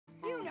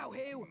Now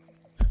who?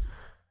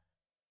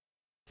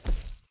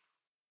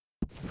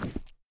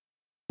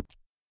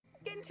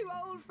 Getting too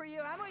old for you,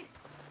 am I?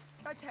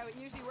 That's how it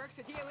usually works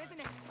with you, isn't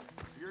it?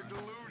 You're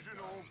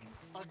delusional.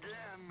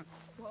 Again.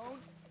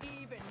 Won't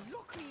even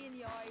look me in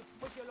the eye,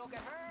 but you look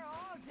at her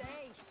all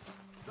day.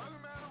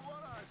 Doesn't matter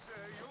what I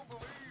say, you'll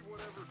believe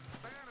whatever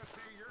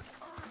fantasy you're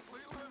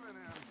currently living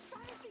in.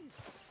 Fantasy?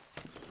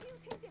 You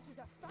think this is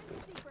a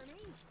fantasy for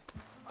me?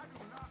 I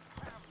do not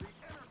have the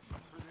energy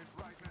for this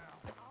right now.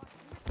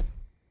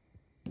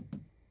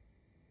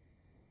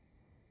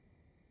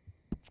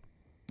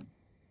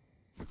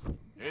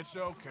 It's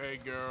okay,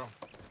 girl.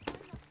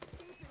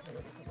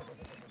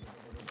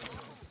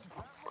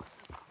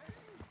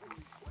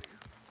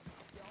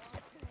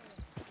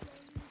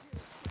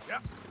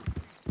 Yep.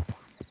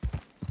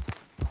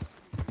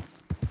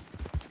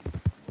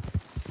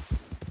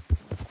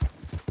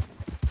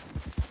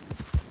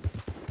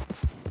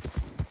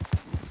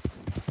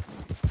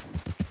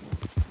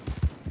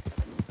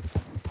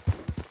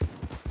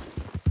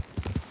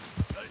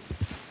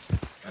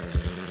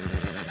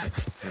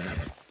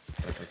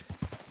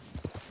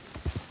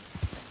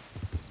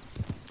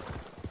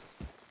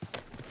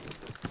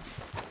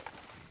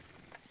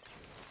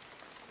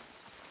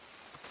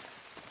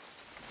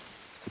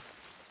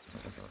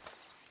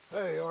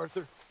 Hey,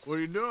 Arthur. What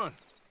are you doing?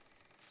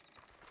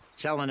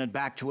 Selling it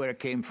back to where it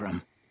came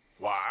from.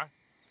 Why?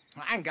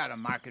 I ain't got a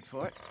market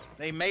for it.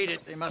 They made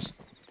it. They must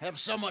have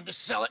someone to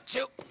sell it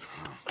to.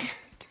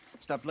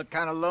 Stuff look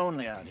kind of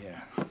lonely out here.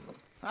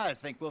 I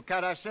think we'll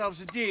cut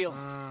ourselves a deal.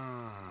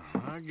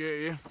 I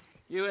get you.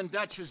 You and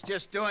Dutch was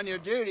just doing your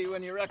duty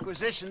when you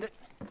requisitioned it.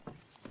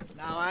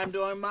 Now I'm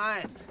doing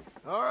mine.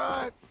 All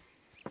right.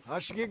 I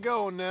should get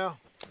going now.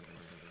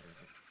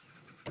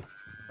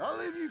 I'll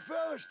leave you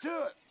fellas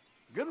to it.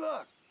 Good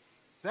luck.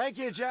 Thank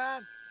you,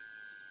 John.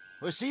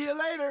 We'll see you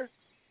later.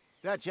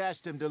 Dutch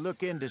asked him to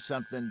look into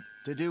something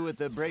to do with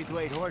the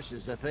Braithwaite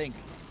horses, I think.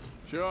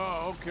 Sure,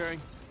 okay.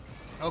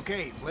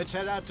 Okay, let's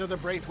head out to the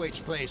Braithwaite's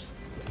place.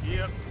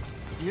 Yep.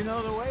 You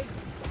know the way?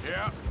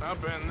 Yeah,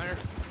 I've been there.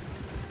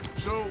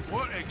 So,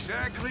 what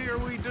exactly are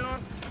we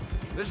doing?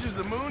 This is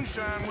the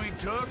moonshine we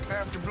took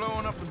after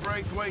blowing up the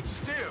Braithwaite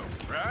still,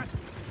 right?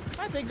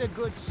 I think the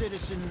good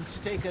citizens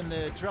taking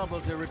the trouble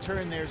to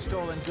return their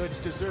stolen goods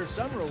deserve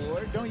some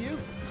reward, don't you?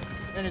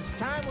 And it's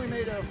time we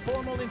made a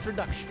formal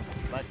introduction,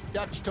 like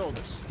Dutch told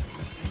us.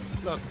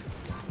 Look,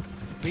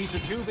 these are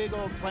two big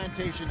old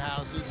plantation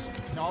houses,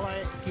 and all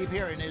I keep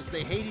hearing is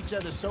they hate each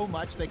other so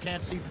much they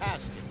can't see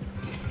past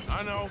it.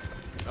 I know.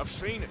 I've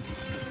seen it.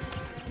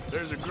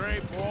 There's a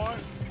gray boy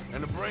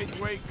and a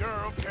Braithwaite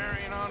girl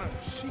carrying on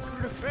a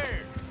secret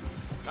affair.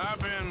 I've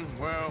been,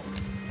 well,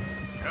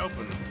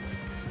 helping them.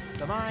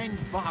 The mind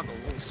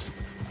boggles.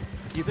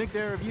 You think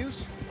they're of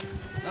use?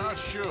 Not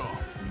sure.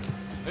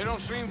 They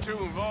don't seem too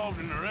involved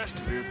in the rest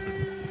of it,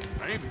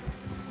 but maybe.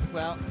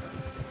 Well,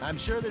 I'm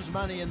sure there's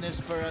money in this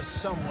for us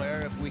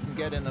somewhere if we can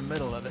get in the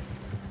middle of it.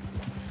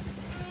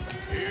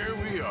 Here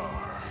we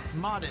are.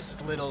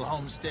 Modest little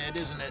homestead,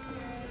 isn't it?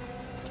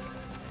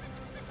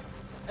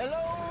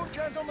 Hello,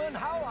 gentlemen.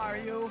 How are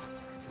you?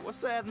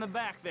 What's that in the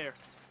back there?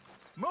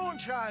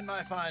 Moonshine,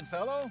 my fine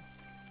fellow.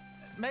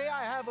 May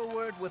I have a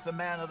word with the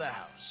man of the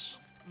house?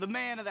 The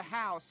man of the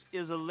house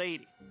is a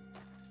lady.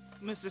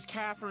 Mrs.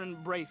 Catherine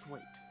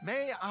Braithwaite.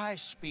 May I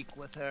speak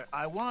with her?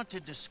 I want to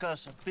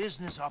discuss a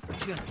business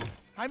opportunity.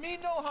 I mean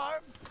no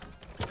harm.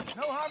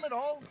 No harm at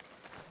all.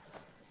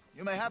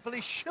 You may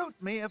happily shoot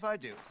me if I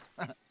do.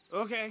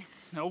 Okay.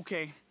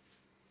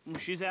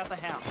 She's at the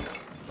house.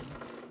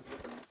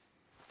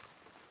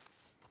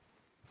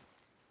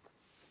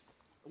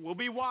 We'll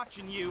be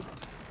watching you.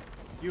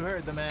 You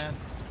heard the man.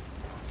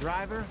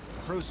 Driver,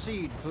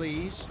 proceed,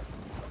 please.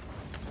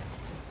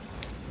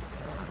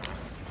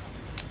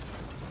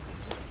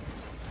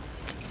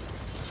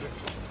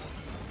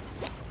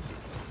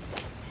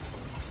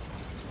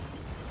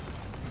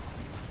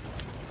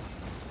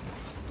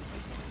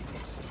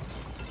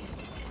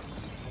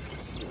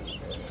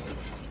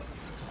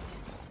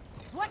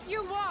 What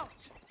you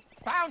want?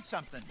 Found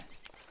something.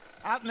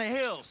 Out in the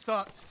hills.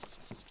 Thought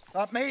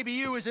maybe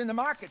you was in the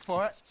market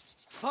for it.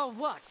 For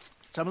what?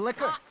 Some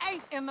liquor. I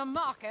ain't in the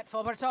market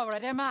for what's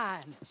already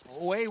mine.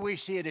 The way we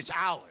see it, it's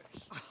ours.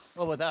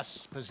 Well, with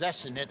us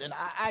possessing it, and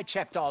I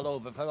checked all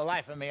over. For the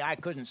life of me, I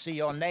couldn't see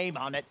your name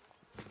on it.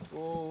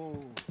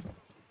 Oh.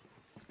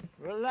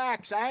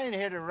 Relax, I ain't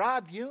here to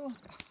rob you.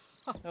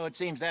 Oh, it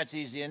seems that's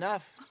easy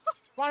enough.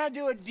 Why not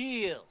do a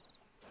deal?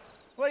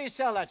 What do you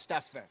sell that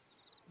stuff for?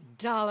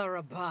 $1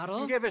 a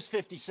bottle? Give us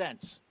 50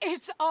 cents.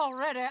 It's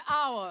already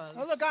ours.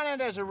 Well, look on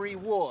it as a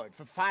reward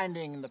for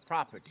finding the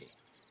property.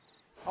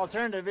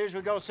 Alternative is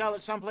we go sell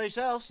it someplace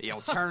else. The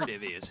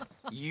alternative is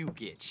you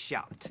get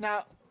shot.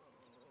 Now,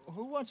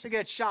 who wants to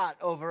get shot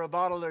over a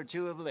bottle or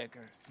two of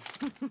liquor?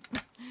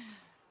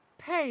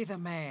 Pay the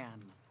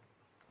man.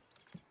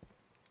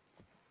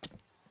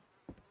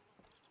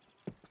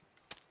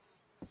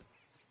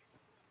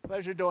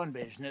 Pleasure doing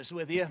business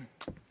with you.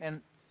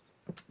 And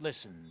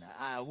listen,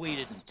 we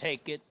didn't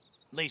take it.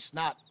 At least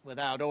not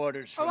without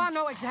orders from... Oh, I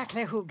know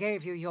exactly who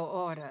gave you your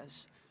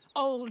orders.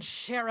 Old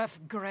Sheriff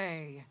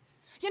Gray.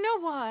 You know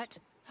what?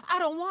 I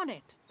don't want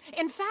it.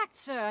 In fact,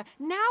 sir,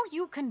 now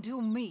you can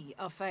do me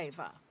a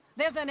favor.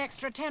 There's an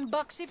extra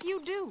 $10 if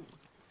you do.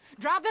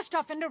 Drive the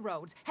stuff into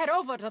Rhodes, head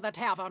over to the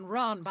tavern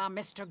run by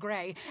Mr.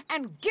 Gray,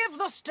 and give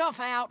the stuff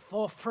out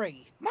for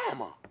free.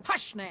 Mama!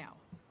 Hush now.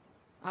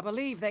 I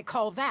believe they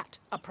call that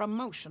a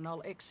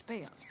promotional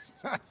expense.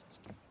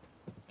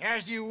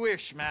 As you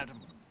wish, madam.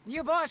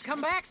 You boys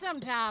come back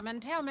sometime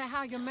and tell me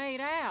how you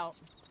made out.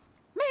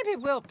 Maybe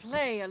we'll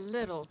play a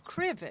little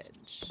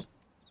cribbage.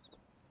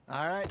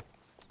 All right.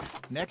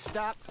 Next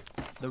stop,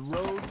 the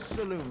Rhodes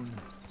Saloon.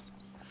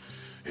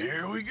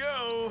 Here we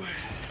go.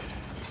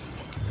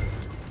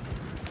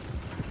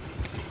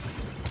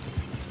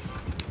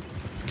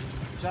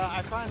 So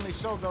I finally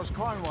sold those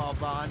Cornwall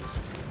bonds.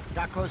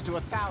 Got close to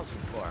 1,000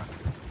 for them.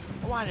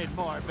 I wanted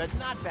more, but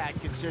not bad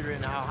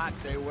considering how hot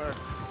they were,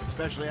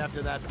 especially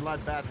after that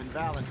bloodbath in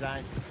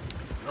Valentine.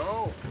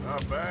 No,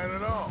 not bad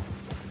at all.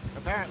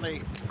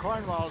 Apparently,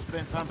 Cornwall's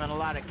been pumping a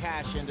lot of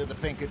cash into the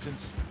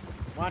Pinkertons.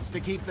 Wants to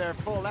keep their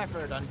full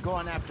effort on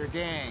going after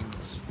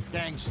gangs.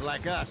 Gangs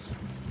like us.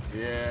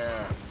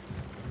 Yeah,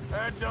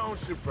 that don't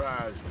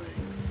surprise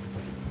me.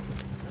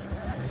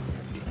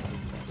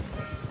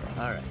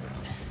 All right.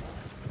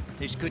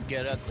 This could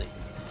get ugly.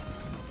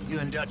 You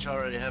and Dutch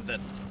already have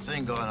that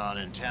thing going on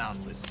in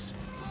town with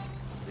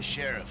the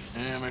sheriff.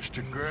 Yeah,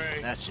 Mr. Gray.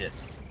 That's it.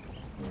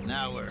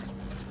 Now we're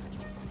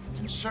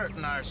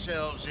inserting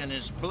ourselves in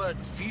his blood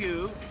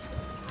feud.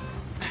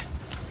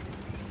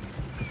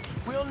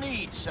 We'll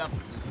need something.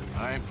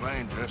 I ain't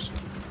playing, Jesse.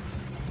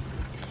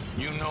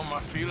 You know my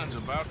feelings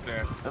about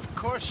that. Of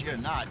course you're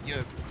not.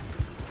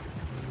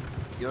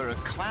 You're a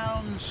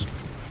clown's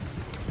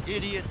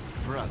idiot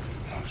brother.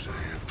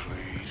 Hosea,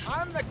 please.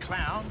 I'm the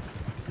clown.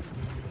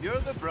 You're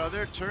the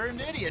brother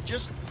turned idiot.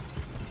 Just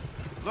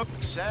look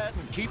sad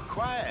and keep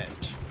quiet.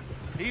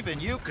 Even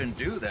you can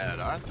do that,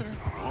 Arthur.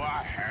 Oh,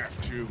 I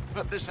have to.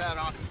 Put this hat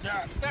on.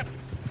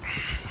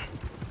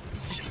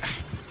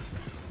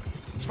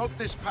 Smoke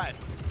this pipe.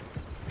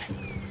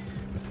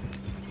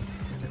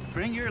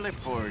 Bring your lip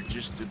forward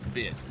just a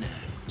bit.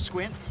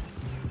 Squint.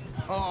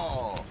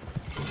 Oh,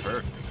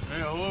 perfect.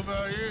 Yeah, what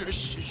about you?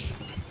 Shh.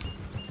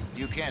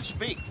 You can't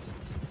speak.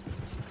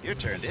 You're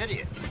turned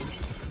idiot.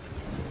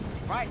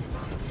 Right.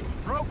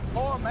 Broke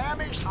poor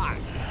Mammy's heart.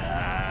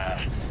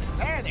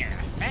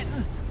 There,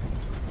 Fenton.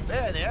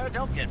 There,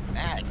 don't get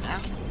mad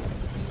now.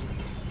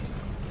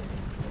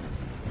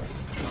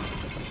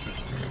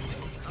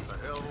 That's a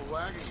hell of a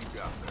wagon you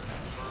got there.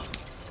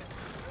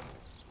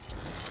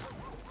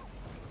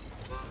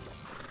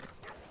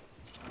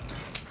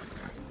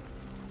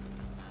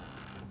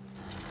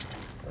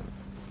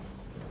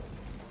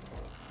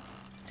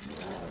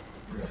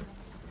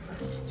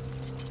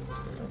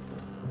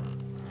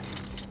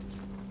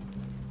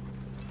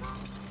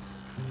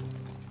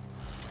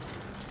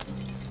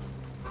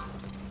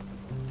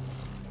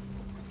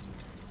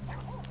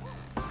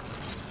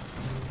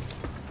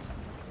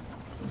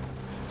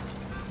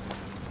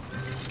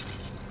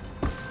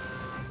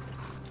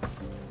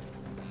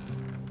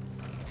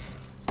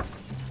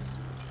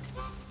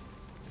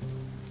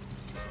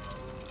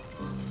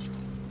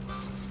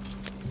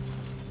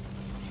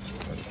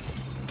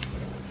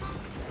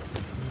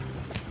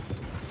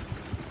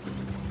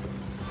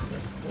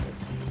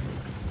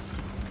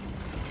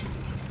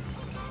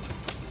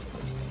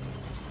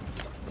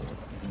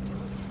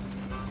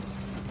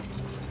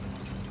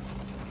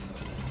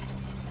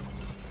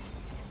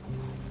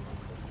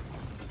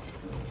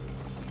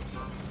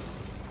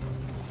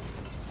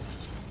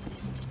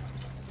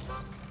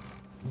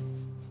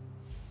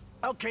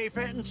 Okay,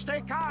 Fenton,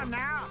 stay calm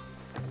now.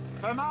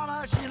 For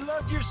Mama, she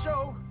loved you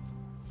so.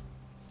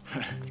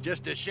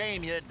 Just a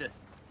shame you had to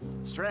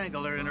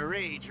strangle her in a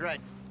rage, right?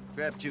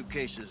 Grab 2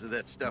 cases of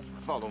that stuff and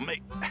follow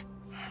me.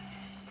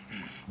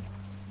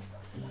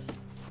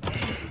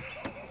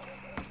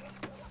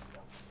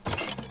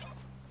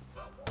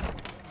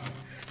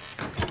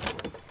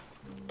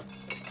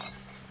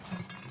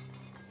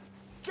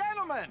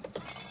 Gentlemen!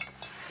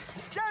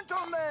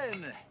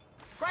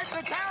 Quite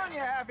the town you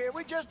have here.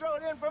 We just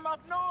rode in from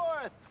up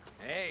north.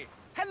 Hey.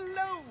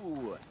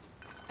 Hello.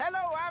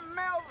 Hello, I'm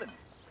Melvin.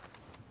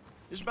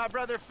 This is my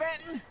brother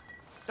Fenton.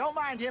 Don't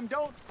mind him.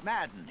 Don't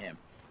madden him.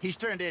 He's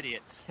turned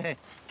idiot.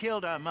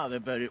 Killed our mother,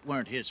 but it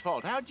weren't his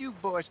fault. How'd you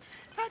boys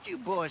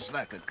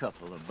like a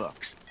couple of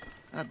bucks?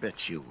 I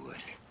bet you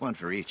would. One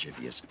for each of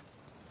yous.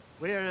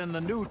 We're in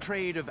the new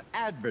trade of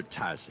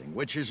advertising,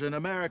 which is an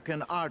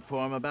American art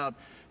form about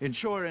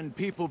ensuring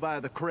people buy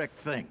the correct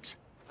things.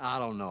 I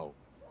don't know.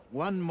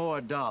 $1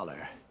 more.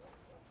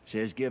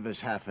 Says give us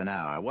half an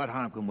hour. What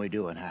harm can we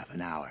do in half an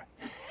hour?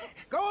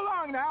 Go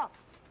along now.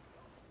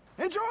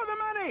 Enjoy the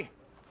money.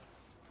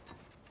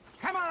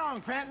 Come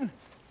along, Fenton.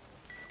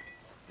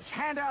 Just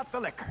hand out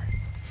the liquor.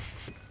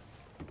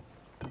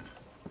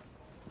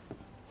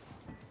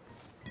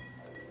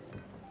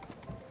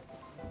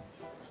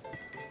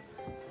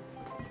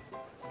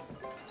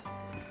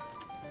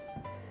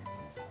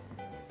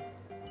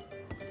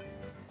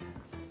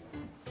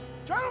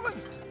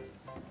 Gentlemen!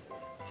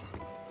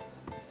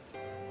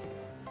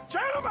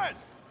 Gentlemen!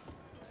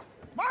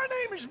 My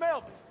name is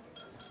Melvin.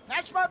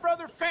 That's my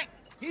brother Fenton.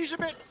 He's a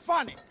bit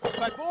funny,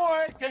 but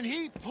boy, can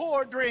he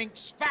pour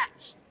drinks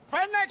fast. For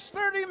the next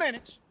 30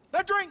 minutes,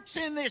 the drinks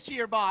in this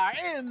here bar,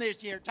 in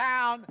this here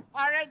town,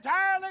 are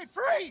entirely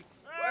free.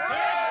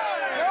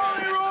 The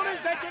only rule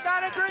is that you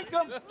gotta drink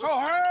them, so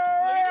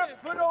hurry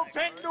up, put old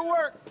Fenton to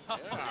work.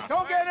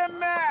 Don't get him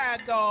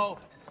mad, though.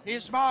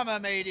 His mama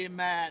made him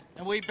mad,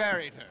 and we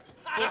buried her.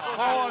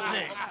 Poor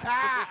thing.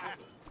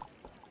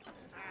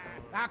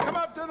 Now come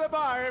up to the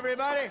bar,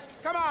 everybody.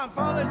 Come on,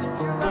 fellas, and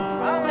tune up.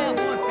 I'll have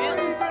one, Free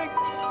drinks.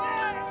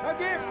 A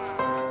gift.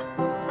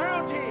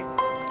 Bounty.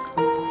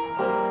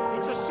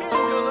 It's a sin to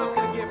look a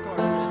gift horse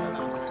in the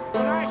mouth.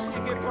 When I see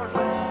a gift horse, I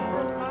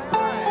close my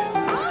eyes.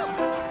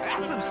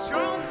 That's some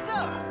strong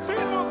stuff. See,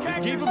 we'll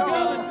catch keep you 'em some.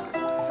 coming.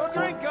 So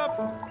drink up.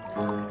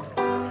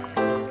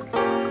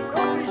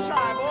 Don't be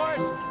shy,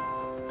 boys.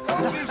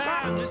 Don't be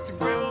shy. Mr.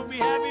 Gray won't be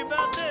happy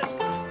about this.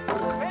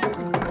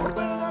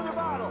 Open another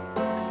bottle.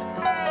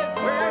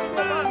 Where's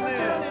the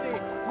opportunity?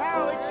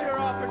 Now it's your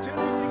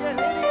opportunity to get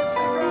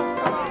hideously drunk.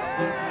 Come on.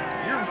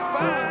 You're a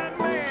fine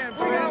man,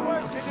 We got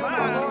work to do, my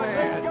boys.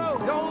 Let's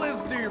go. Don't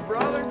listen to your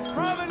brother.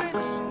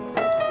 Providence.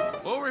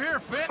 Over here,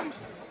 Fenton.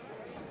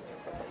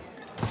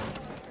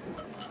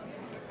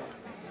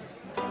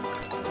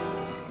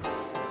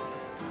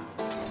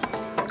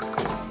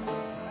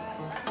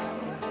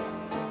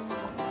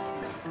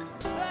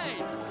 Hey,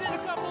 send a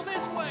couple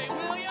this way,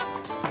 will ya?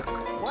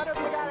 What have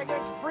you got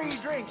against free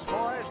drinks,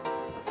 boys?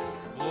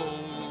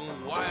 Oh,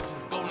 wife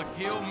is gonna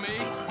kill me.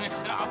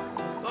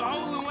 The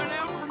holy went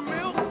out for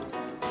milk.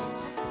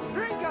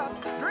 Drink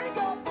up! Drink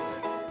up!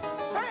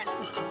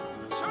 Fenton!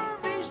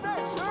 Serve these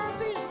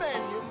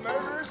men, you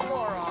murderous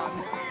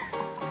moron!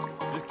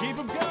 Just keep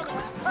them coming.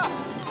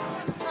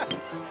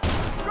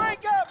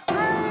 Drink up!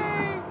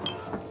 Drink!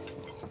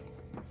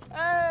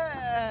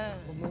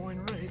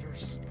 Lemoyne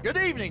Raiders. Good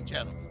evening,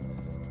 gentlemen.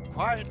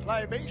 Quiet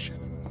libation.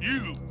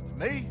 You!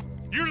 Me?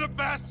 You're the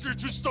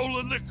bastards who stole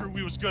the liquor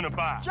we was gonna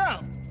buy.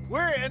 Gentlemen,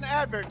 we're in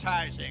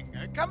advertising.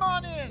 Come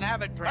on in and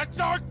have a drink. That's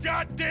our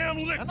goddamn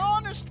liquor! An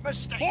honest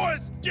mistake.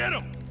 Boys, get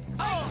him!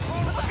 We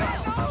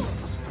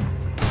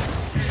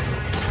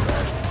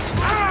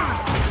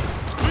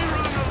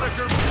run the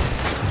liquor.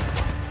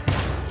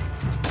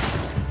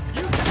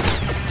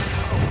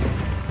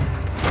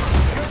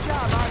 Good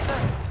job,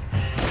 Arthur.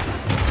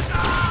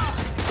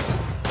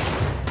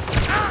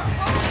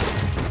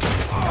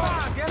 Come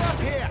on, get up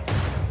here.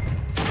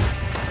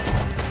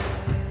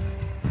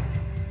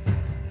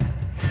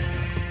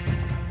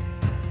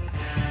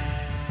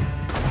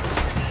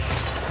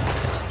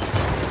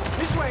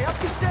 This way, up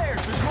the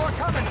stairs. There's more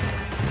coming.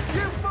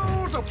 You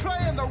fools are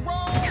playing the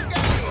wrong game.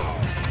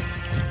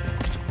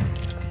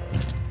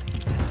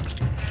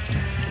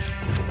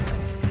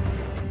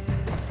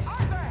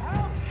 Arthur,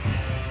 help!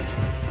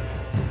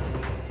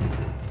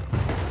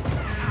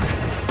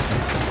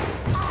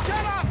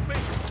 Get off me!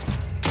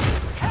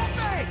 Help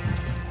me!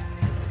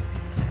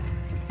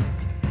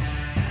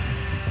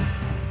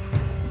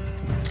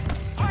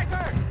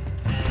 Arthur!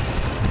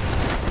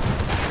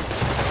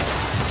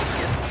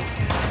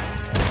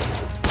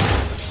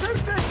 Shoot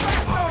this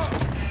bastard!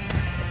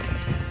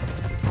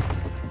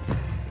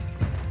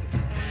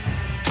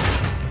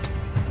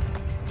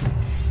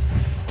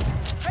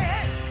 Hey,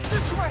 hey!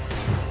 This way!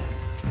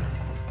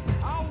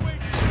 I'll wait.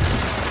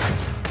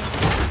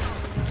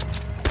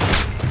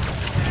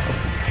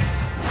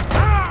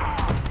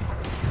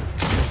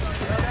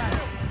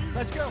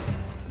 Let's go.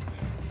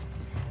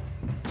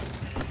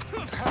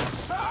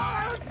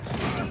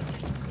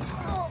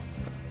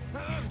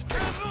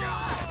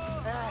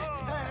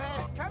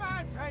 Come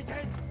on,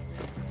 Franklin.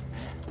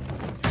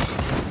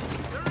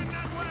 They're in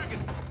that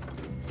wagon.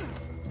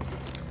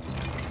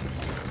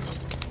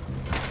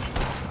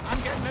 I'm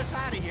getting us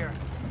out of here.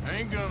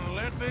 Ain't gonna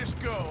let this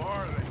go,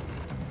 are they?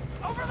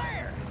 Over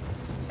there!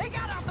 They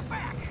got out the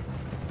back!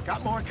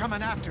 Got more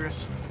coming after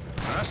us.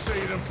 I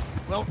see them.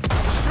 Well,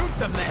 shoot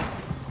them then.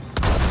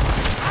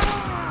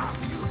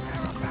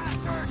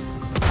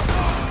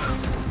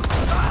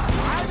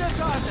 Riders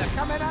on there,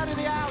 coming out of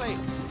the alley.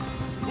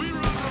 We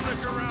run the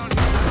liquor around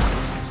here.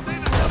 Stay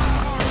the hell out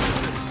of our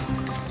business.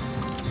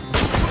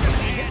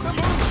 Get the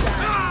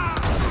moonshine.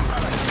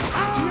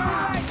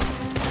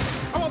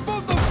 I want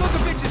both those sons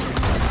of bitches.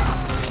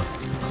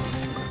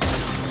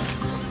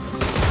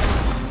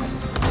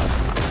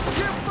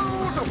 You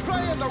fools are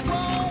playing the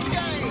wrong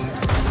game.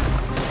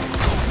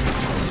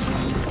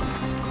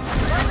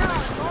 Look out!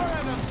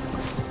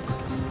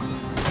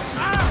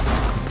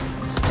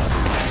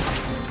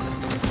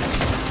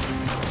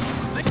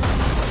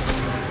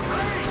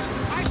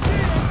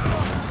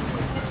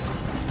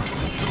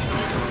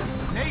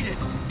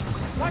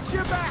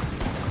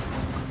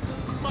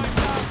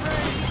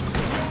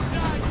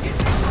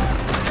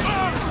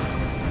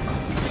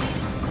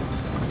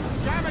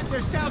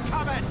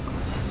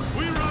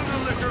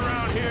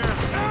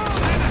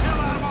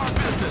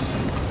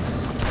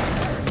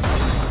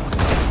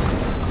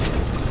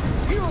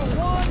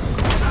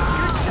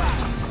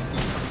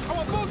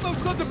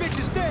 Son of a bitch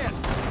is dead!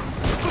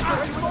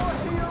 There's more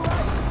to your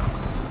right!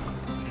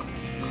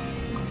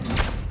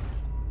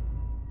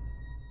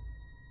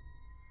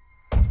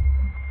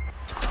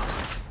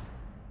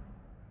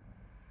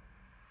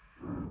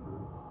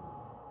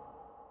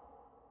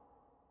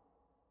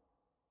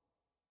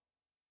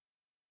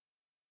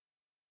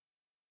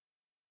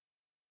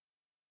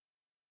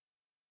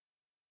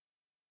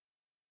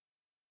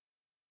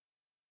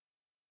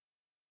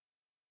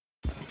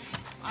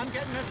 I'm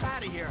getting us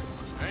out of here.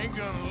 Ain't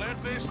gonna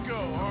let this go,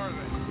 are they?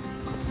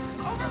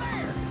 Over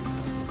there!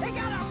 They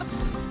got out the...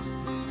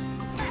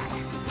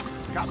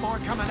 Got more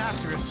coming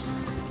after us.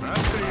 I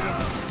see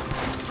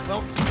them.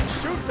 Well,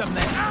 shoot them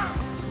then.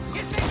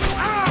 Get this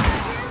away!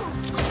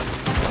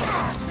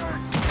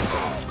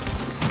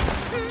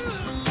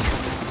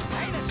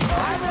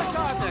 There's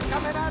Arthur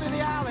coming out of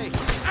the alley.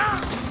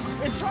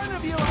 In front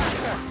of you,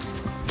 Arthur.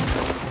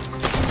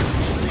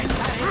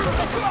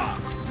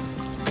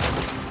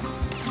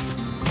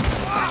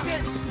 That's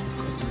it.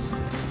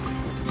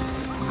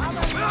 How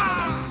many?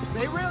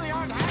 They really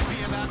aren't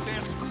happy about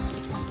this.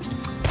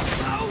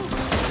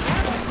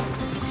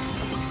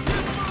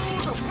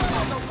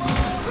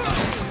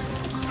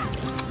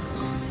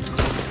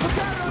 Look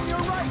out on your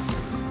right.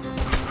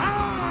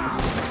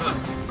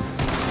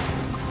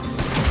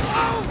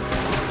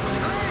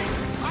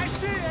 I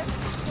see it.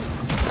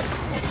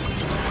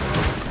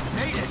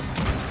 Made it.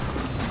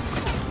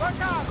 Look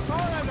out,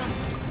 more of them.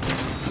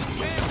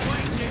 Can't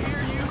wait to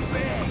hear you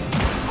beg!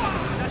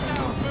 That's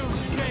our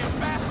moves, you damn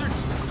bastards!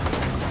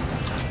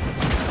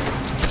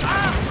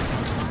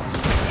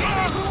 Get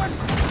everyone!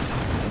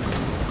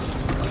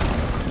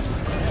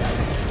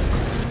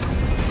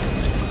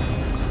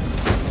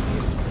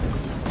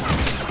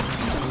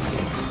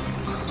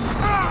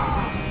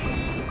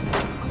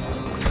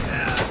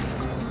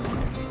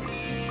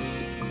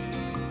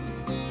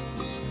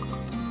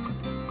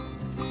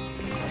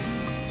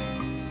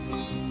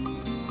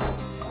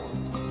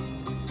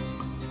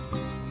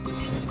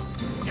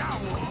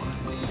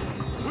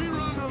 We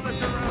run the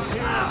liquor around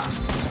here.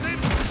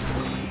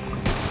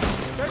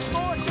 There's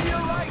more to your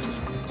right!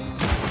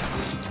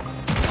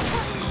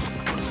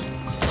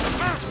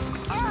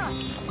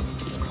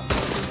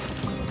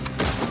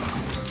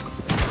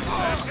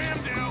 That's him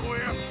dealt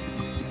with.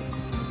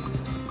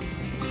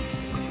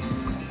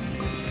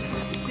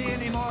 See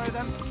any more of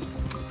them?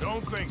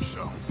 Don't think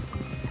so.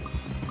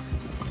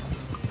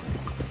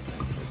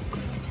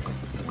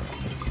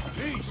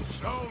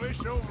 Jesus, all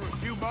this over a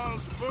few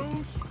bottles of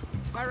booze?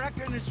 I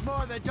reckon it's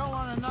more they don't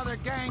want another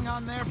gang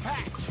on their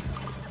patch.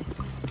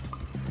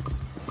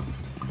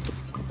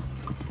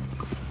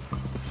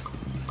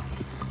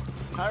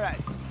 All right,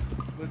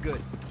 we're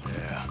good.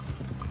 Yeah.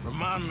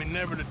 Remind me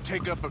never to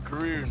take up a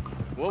career in...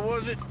 What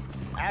was it?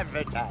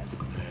 Advertising.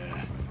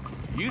 Yeah.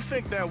 You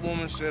think that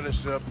woman set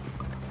us up?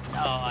 No,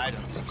 I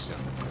don't think so.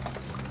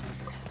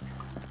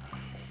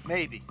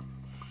 Maybe.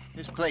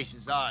 This place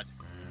is odd.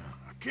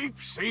 I keep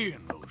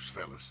seeing those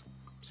fellas.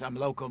 Some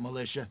local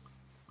militia.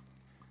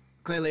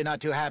 Clearly not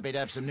too happy to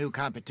have some new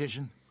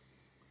competition.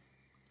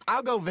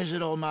 I'll go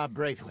visit old Ma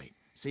Braithwaite,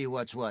 see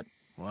what's what.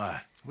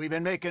 Why? We've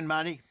been making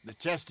money. The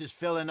chest is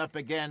filling up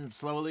again,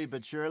 slowly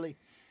but surely.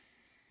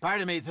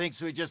 Part of me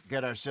thinks we just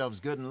get ourselves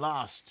good and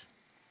lost.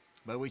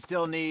 But we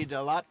still need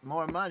a lot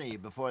more money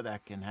before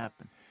that can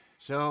happen.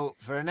 So,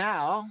 for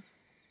now,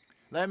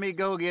 let me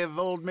go give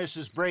old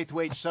Mrs.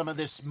 Braithwaite some of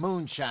this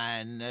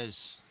moonshine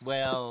as,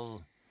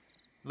 well,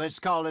 let's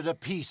call it a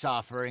peace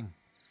offering.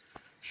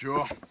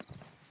 Sure.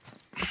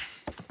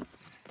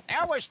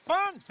 That was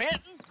fun,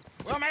 Fenton.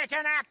 We'll make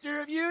an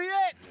actor of you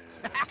yet.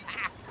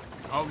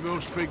 I'll go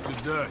speak to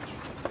Dutch.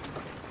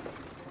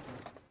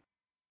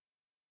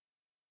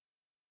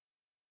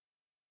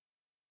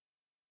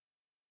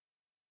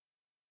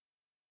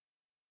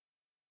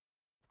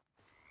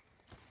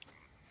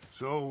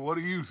 So, what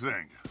do you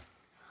think?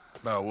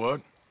 About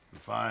what? The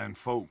fine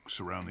folks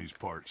around these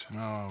parts.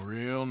 Oh,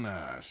 real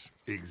nice.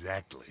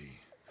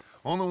 Exactly.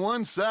 On the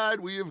one side,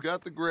 we have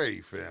got the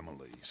Gray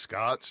family.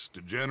 Scots,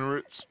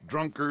 degenerates,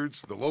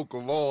 drunkards, the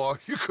local law.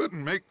 You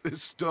couldn't make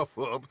this stuff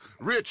up.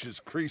 Rich as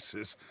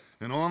Croesus.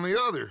 And on the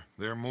other,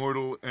 their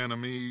mortal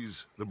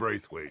enemies, the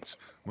Braithwaites.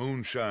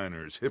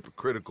 Moonshiners,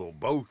 hypocritical,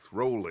 both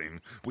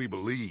rolling, we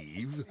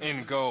believe.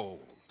 In gold.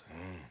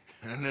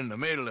 And in the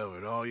middle of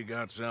it all, you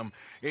got some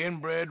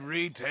inbred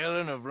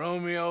retelling of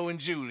Romeo and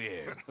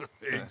Juliet.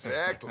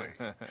 Exactly.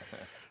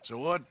 So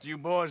what you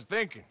boys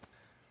thinking?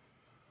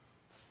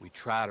 We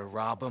try to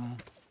rob them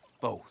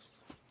both.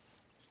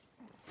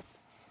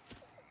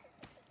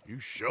 You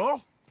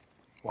sure?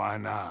 Why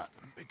not?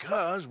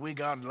 Because we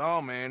got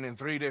lawmen in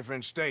 3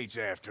 different states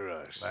after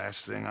us.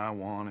 Last thing I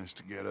want is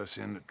to get us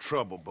into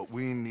trouble, but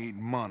we need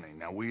money.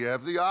 Now, we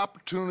have the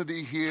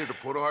opportunity here to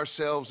put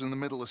ourselves in the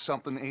middle of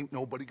something ain't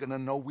nobody gonna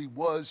know we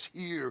was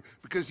here,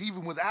 because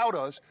even without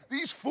us,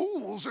 these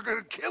fools are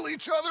gonna kill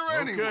each other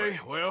anyway. Okay,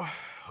 well,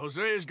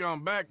 Hosea's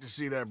gone back to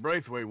see that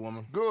Braithwaite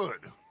woman. Good.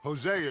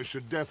 Hosea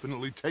should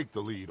definitely take the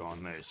lead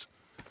on this.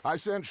 I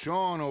sent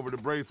Sean over to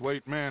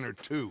Braithwaite Manor,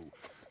 too.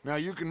 Now,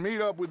 you can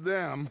meet up with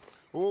them.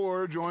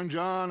 Or join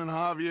John and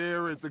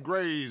Javier at the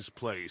Gray's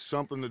place,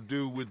 something to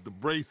do with the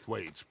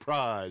Braithwaite's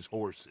prize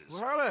horses.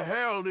 Well, how the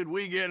hell did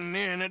we get an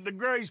inn at the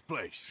Gray's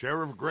place?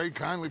 Sheriff Gray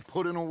kindly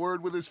put in a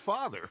word with his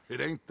father.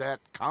 It ain't that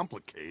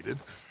complicated.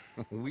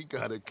 We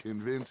gotta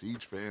convince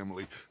each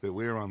family that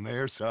we're on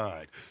their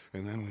side,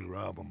 and then we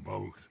rob them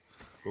both.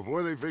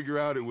 Before they figure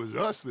out it was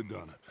us that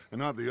done it, and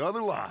not the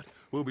other lot,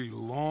 we'll be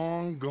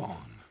long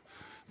gone.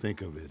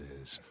 Think of it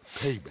as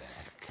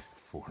payback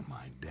for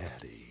my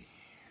daddy.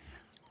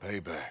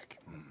 Payback.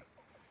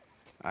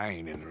 I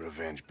ain't in the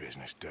revenge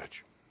business,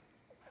 Dutch.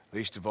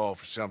 Least of all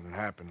for something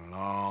happened a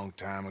long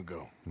time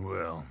ago.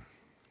 Well,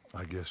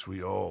 I guess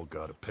we all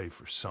gotta pay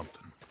for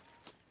something.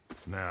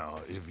 Now,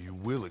 if you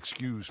will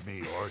excuse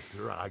me,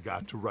 Arthur, I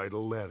got to write a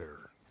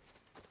letter.